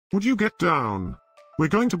Would you get down? We're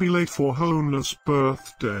going to be late for Hona's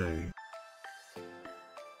birthday.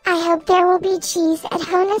 I hope there will be cheese at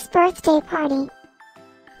Hona's birthday party.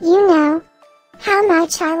 You know how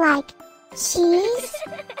much I like cheese.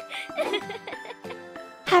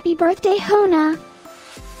 Happy birthday, Hona!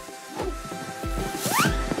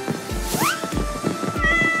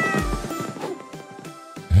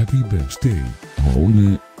 Happy birthday,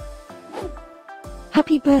 Jaona.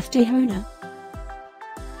 Happy birthday, Hona!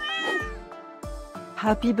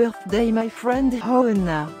 Happy birthday, my friend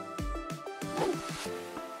Jaona.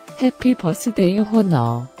 Happy birthday,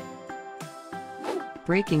 Jaona.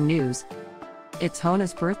 Breaking news. It's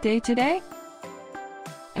Hona's birthday today?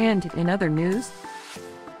 And in other news,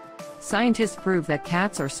 scientists prove that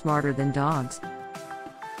cats are smarter than dogs.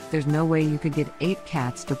 There's no way you could get 8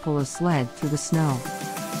 cats to pull a sled through the snow.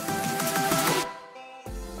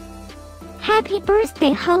 Happy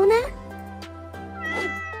birthday, Hona!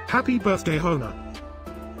 Happy birthday, Hona.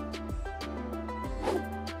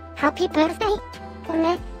 Happy birthday,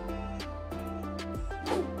 Hona.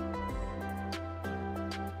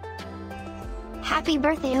 Happy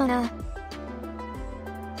birthday, Hona.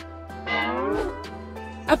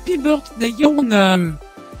 Happy birthday, Jaona.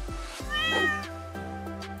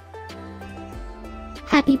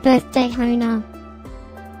 Happy birthday, Hona!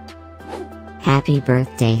 Happy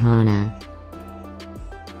birthday, Jaona.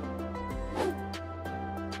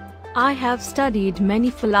 I have studied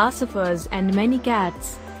many philosophers and many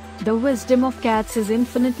cats. The wisdom of cats is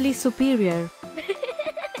infinitely superior.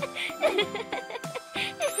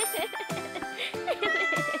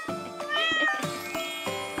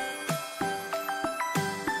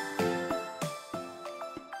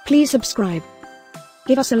 Please subscribe,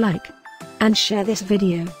 give us a like, and share this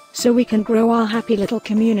video, so we can grow our happy little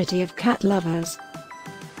community of cat lovers.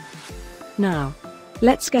 Now,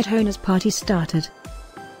 let's get Hona's party started.